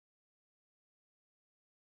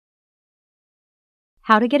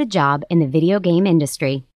How to get a job in the video game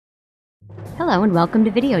industry. Hello and welcome to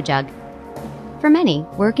Videojug. For many,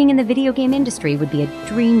 working in the video game industry would be a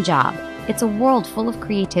dream job. It's a world full of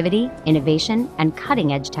creativity, innovation, and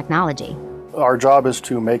cutting-edge technology. Our job is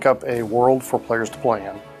to make up a world for players to play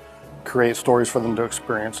in, create stories for them to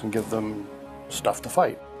experience, and give them stuff to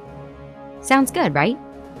fight. Sounds good, right?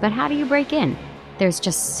 But how do you break in? There's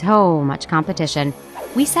just so much competition.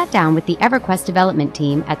 We sat down with the EverQuest development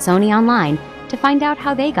team at Sony Online to find out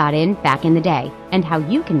how they got in back in the day and how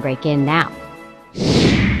you can break in now.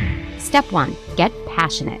 Step 1. Get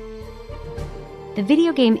passionate. The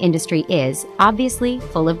video game industry is, obviously,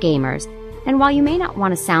 full of gamers, and while you may not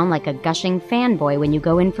want to sound like a gushing fanboy when you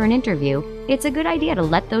go in for an interview, it's a good idea to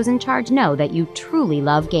let those in charge know that you truly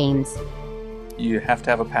love games. You have to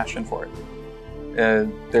have a passion for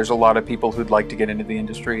it. There's a lot of people who'd like to get into the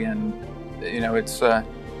industry, and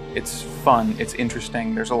it's fun, it's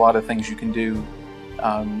interesting. There's a lot of things you can do.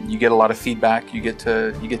 You get a lot of feedback. You get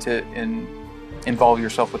to involve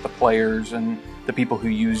yourself with the players and the people who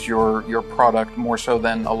use your product more so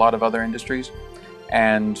than a lot of other industries.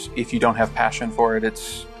 And if you don't have passion for it,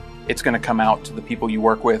 it's going to come out to the people you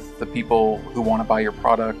work with, the people who want to buy your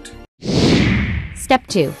product. Step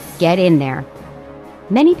 2. Get in there.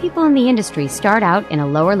 Many people in the industry start out in a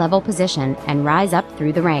lower level position and rise up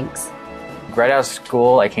through the ranks. Right out of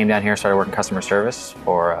school, I came down here, started working customer service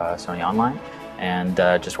for Sony Online, and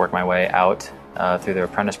just worked my way out through the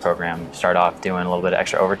apprentice program. Started off doing a little bit of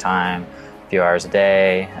extra overtime, a few hours a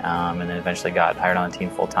day, and then eventually got hired on the team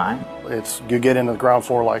full time. You get into the ground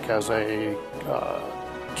floor like as a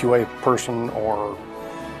QA person or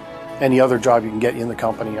any other job you can get in the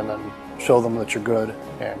company, and then show them that you're good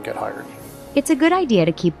and get hired. It's a good idea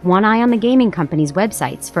to keep one eye on the gaming company's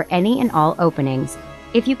websites for any and all openings.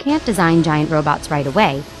 If you can't design giant robots right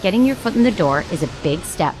away, getting your foot in the door is a big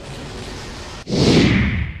step.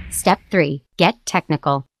 Step 3. Get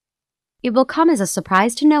technical. It will come as a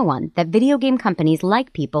surprise to no one that video game companies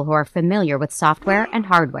like people who are familiar with software and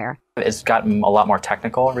hardware. It's gotten a lot more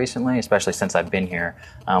technical recently, especially since I've been here.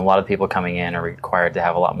 A lot of people coming in are required to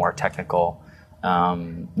have a lot more technical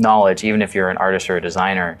knowledge, even if you're an artist or a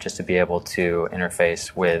designer, just to be able to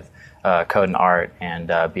interface with code and art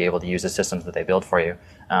and be able to use the systems that they build for you.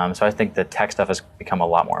 So I think the tech stuff has become a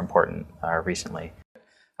lot more important recently.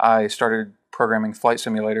 I started programming flight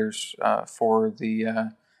simulators for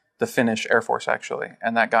the Finnish Air Force, actually,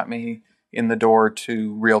 and that got me in the door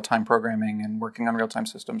to real-time programming and working on real-time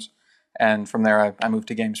systems. And from there, I moved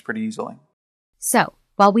to games pretty easily. So,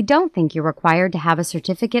 while we don't think you're required to have a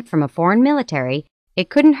certificate from a foreign military, it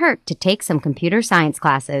couldn't hurt to take some computer science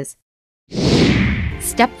classes.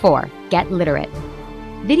 Step 4. Get literate.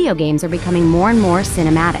 Video games are becoming more and more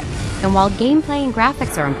cinematic, and while gameplay and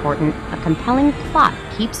graphics are important, a compelling plot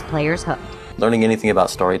keeps players hooked. Learning anything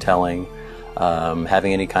about storytelling,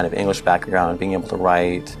 having any kind of English background, being able to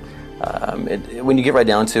write. When you get right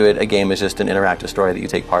down to it, a game is just an interactive story that you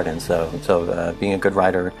take part in. So being a good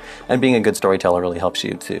writer and being a good storyteller really helps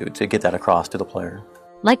you to get that across to the player.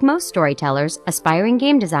 Like most storytellers, aspiring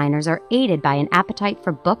game designers are aided by an appetite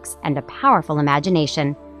for books and a powerful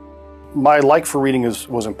imagination. My like for reading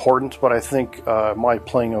was important, but I think my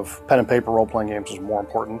playing of pen and paper role-playing games was more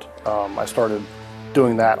important. I started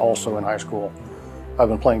doing that also in high school. I've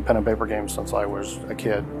been playing pen and paper games since I was a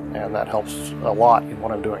kid, and that helps a lot in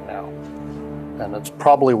what I'm doing now. And it's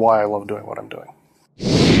probably why I love doing what I'm doing.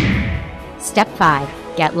 Step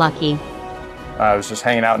 5. Get lucky. I was just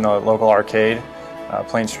hanging out in a local arcade,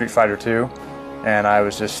 playing Street Fighter II, and I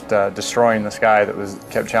was just destroying this guy that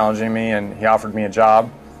kept challenging me, and he offered me a job,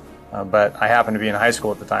 but I happened to be in high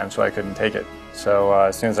school at the time, so I couldn't take it. So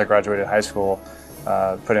as soon as I graduated high school,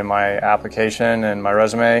 put in my application and my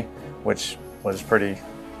resume, which was pretty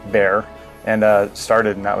bare, and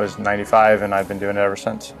started, and that was '95, and I've been doing it ever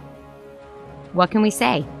since. What can we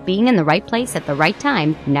say? Being in the right place at the right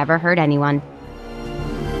time never hurt anyone.